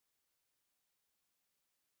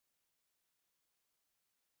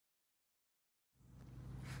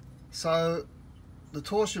So the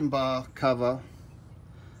torsion bar cover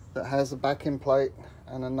that has a backing plate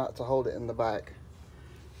and a nut to hold it in the back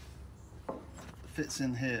fits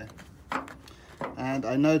in here, and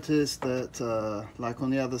I noticed that like on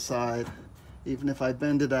the other side, even if I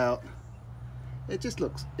bend it out, it just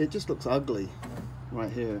looks ugly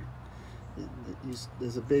right here.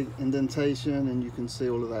 There's a big indentation and you can see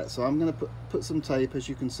all of that. So I'm going to put some tape, as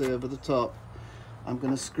you can see, over the top. I'm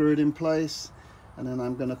going to screw it in place, and then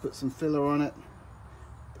I'm going to put some filler on it,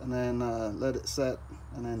 and then let it set,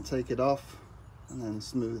 and then take it off and then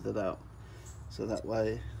smooth it out, so that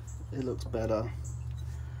way it looks better.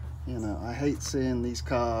 You know, I hate seeing these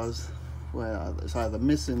cars where it's either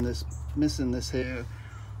missing this here,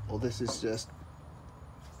 or this is just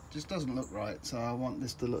doesn't look right. So I want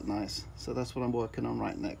this to look nice, so that's what I'm working on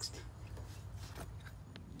right next.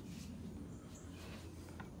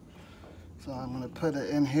 So I'm going to put it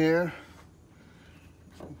in here,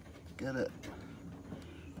 get it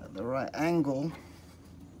at the right angle.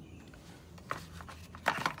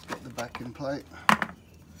 Let's get the backing plate.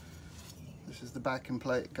 This is the backing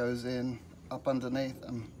plate, goes in up underneath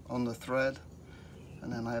and on the thread,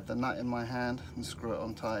 and then I have the nut in my hand and screw it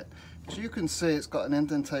on tight. As you can see, it's got an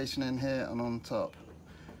indentation in here and on top.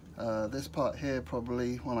 This part here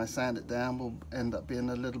probably, when I sand it down, will end up being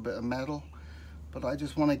a little bit of metal, but I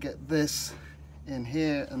just want to get this in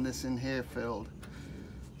here and this in here filled.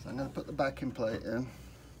 So I'm going to put the backing plate in,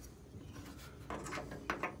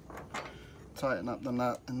 tighten up the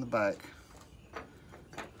nut in the back.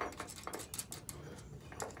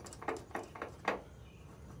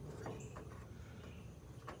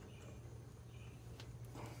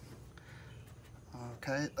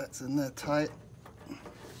 Okay, that's in there tight,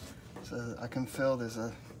 so I can feel there's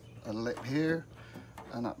a lip here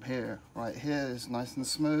and up here. Right here is nice and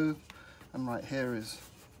smooth, and right here is,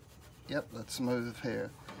 yep, that's smooth here,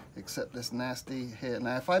 except this nasty here.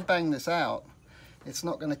 Now if I bang this out, it's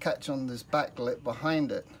not going to catch on this back lip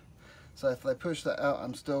behind it, so if I push that out,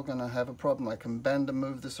 I'm still going to have a problem. I can bend and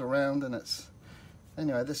move this around, and it's,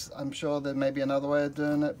 anyway, this, I'm sure there may be another way of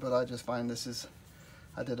doing it, but I just find this is,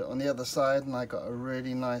 I did it on the other side and I got a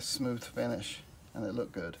really nice smooth finish, and it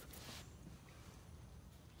looked good.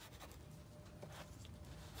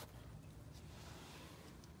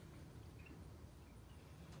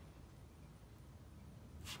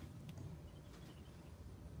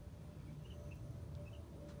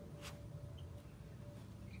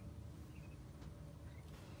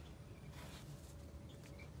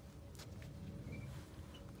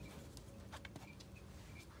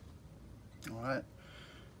 All right.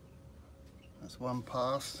 That's one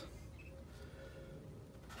pass.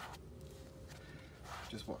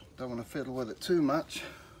 Just don't want to fiddle with it too much.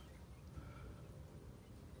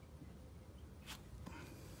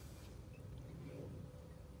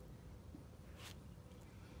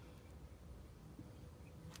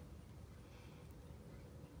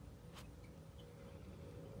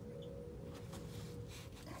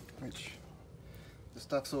 Which the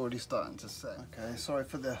stuff's already starting to set. Okay, sorry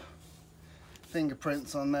for the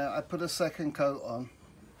fingerprints on there. I put a second coat on,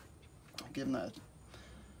 giving that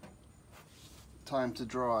time to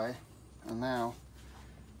dry, and now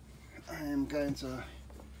I am going to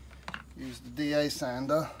use the DA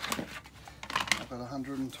sander. I've got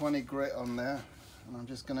 120 grit on there, and I'm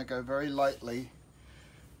just going to go very lightly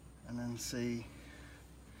and then see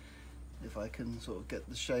if I can sort of get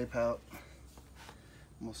the shape out,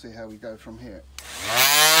 and we'll see how we go from here.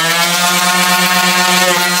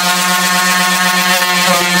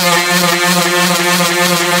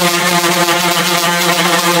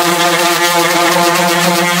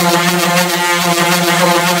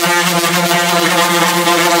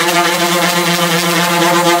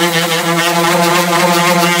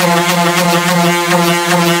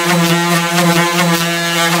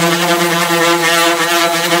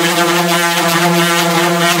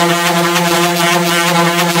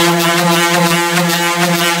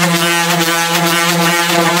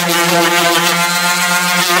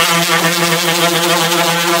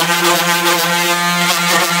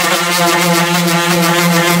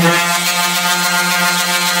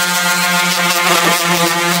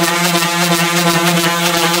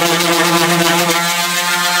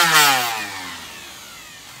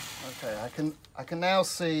 I can now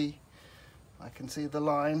see, I can see the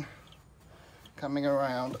line coming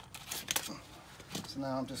around. So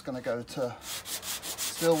now I'm just going to go to,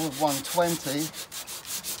 still with 120,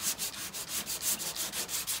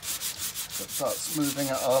 but start smoothing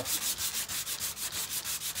it off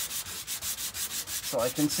so I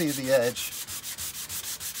can see the edge.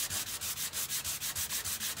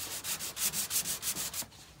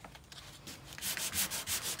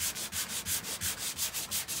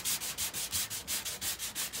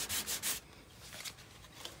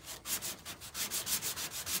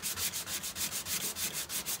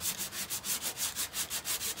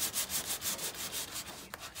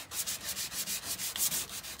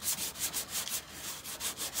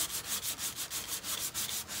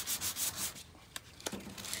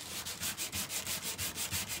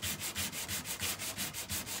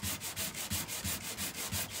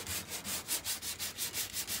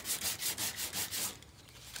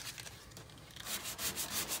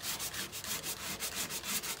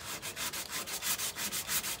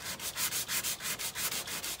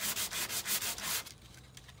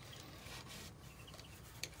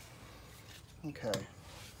 Okay,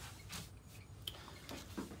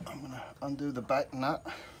 I'm going to undo the back nut.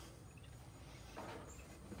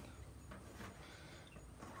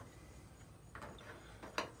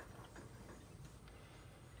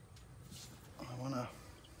 I want to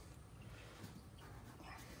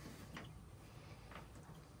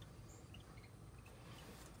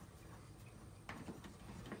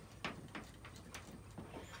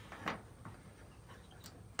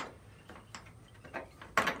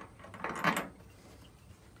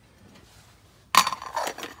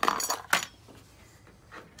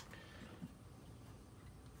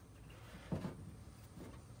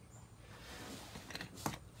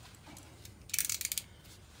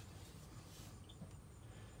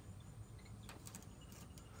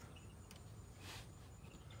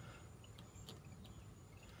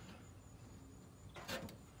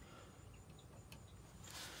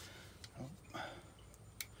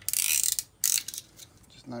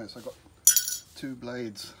notice I've got two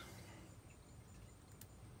blades.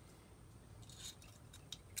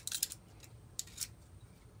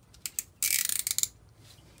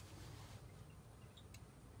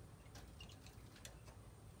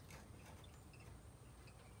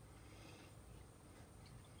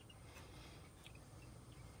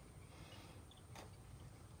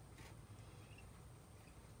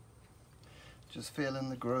 Just feeling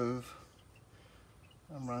the groove.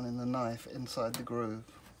 I'm running the knife inside the groove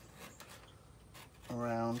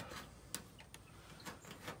around.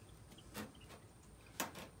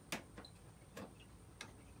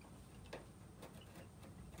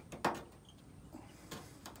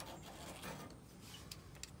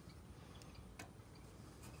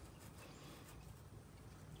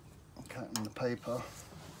 Cutting the paper,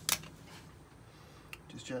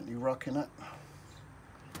 just gently rocking it.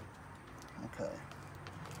 Okay,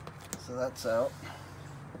 so that's out.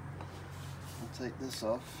 I'll take this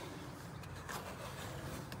off.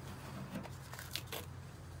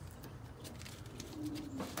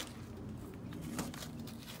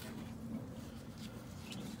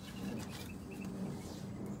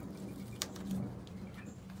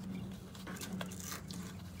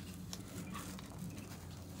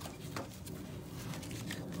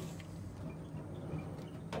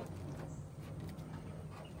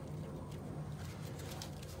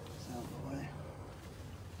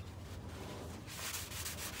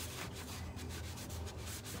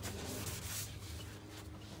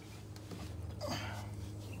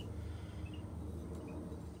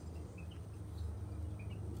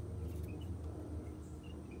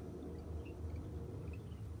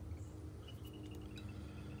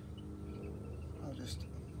 Just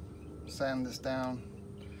sand this down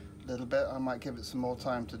a little bit. I might give it some more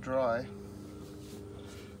time to dry.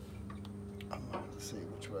 Let's see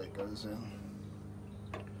which way it goes in.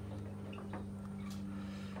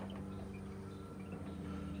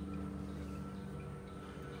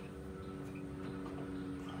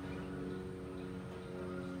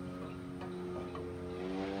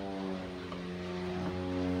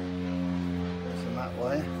 Goes in that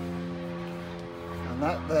way. And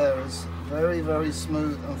that there is very, very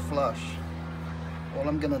smooth and flush. All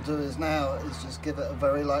I'm going to do is now is just give it a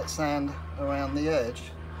very light sand around the edge.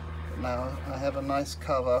 But now I have a nice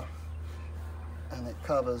cover and it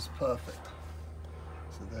covers perfect.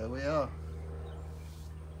 So there we are.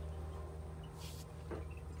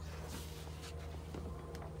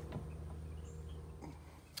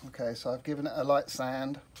 Okay, so I've given it a light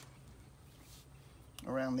sand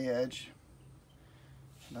around the edge.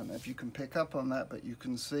 I don't know if you can pick up on that, but you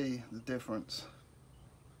can see the difference.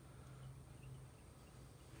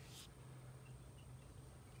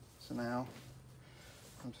 So now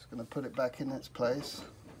I'm just going to put it back in its place.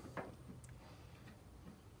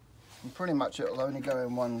 And pretty much it'll only go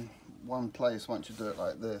in one place once you do it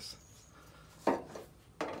like this.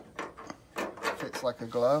 Fits like a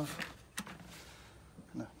glove.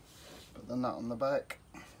 Put the nut on the back.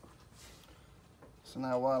 So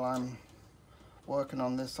now while I'm working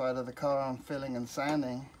on this side of the car, I'm filling and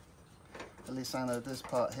sanding. At least I know this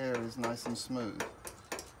part here is nice and smooth.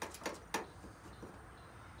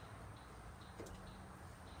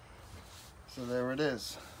 So there it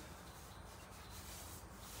is.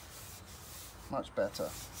 Much better.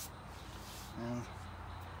 And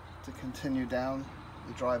to continue down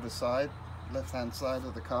the driver's side, left-hand side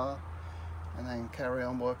of the car, and then carry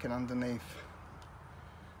on working underneath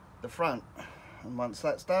the front. And once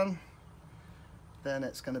that's done, then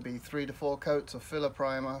it's going to be 3 to 4 coats of filler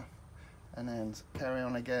primer, and then carry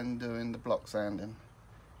on again doing the block sanding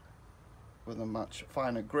with a much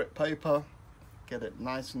finer grit paper. Get it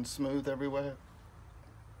nice and smooth everywhere,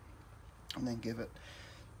 and then give it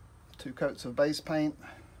 2 coats of base paint,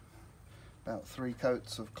 about 3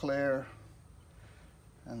 coats of clear,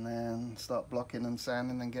 and then start blocking and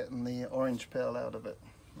sanding and getting the orange peel out of it.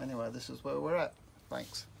 Anyway, this is where we're at.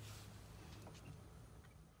 Thanks.